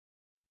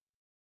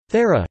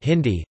Tharra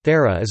Hindi,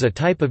 Tharra is a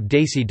type of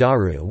desi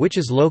daru which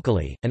is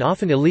locally, and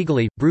often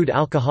illegally, brewed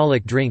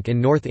alcoholic drink in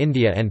North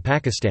India and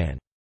Pakistan.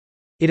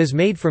 It is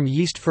made from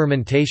yeast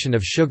fermentation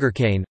of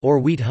sugarcane, or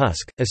wheat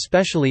husk,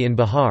 especially in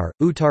Bihar,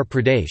 Uttar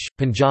Pradesh,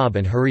 Punjab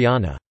and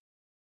Haryana.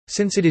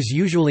 Since it is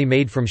usually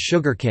made from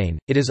sugarcane,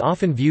 it is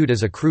often viewed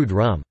as a crude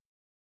rum.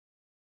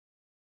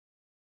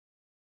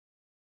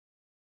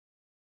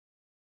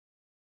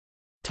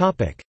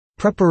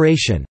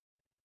 Preparation.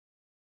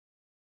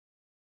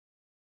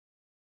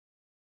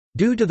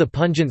 Due to the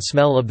pungent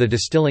smell of the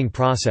distilling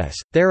process,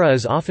 Tharra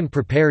is often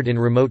prepared in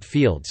remote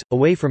fields,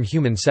 away from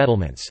human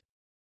settlements.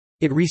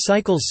 It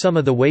recycles some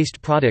of the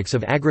waste products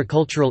of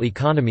agricultural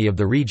economy of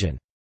the region.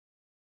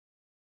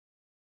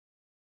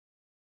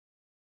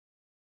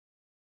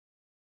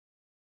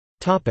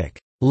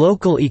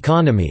 Local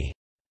economy.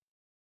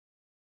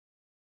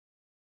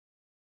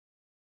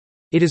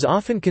 It is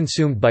often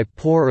consumed by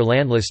poor or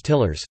landless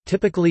tillers,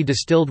 typically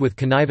distilled with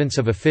connivance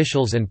of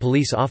officials and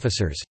police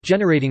officers,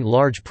 generating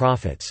large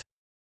profits.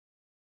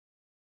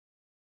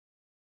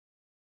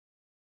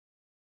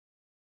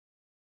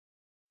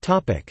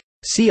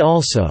 See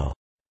also: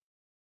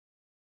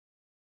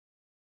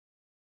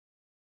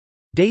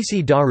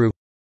 Desi daru,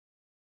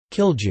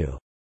 Kilju.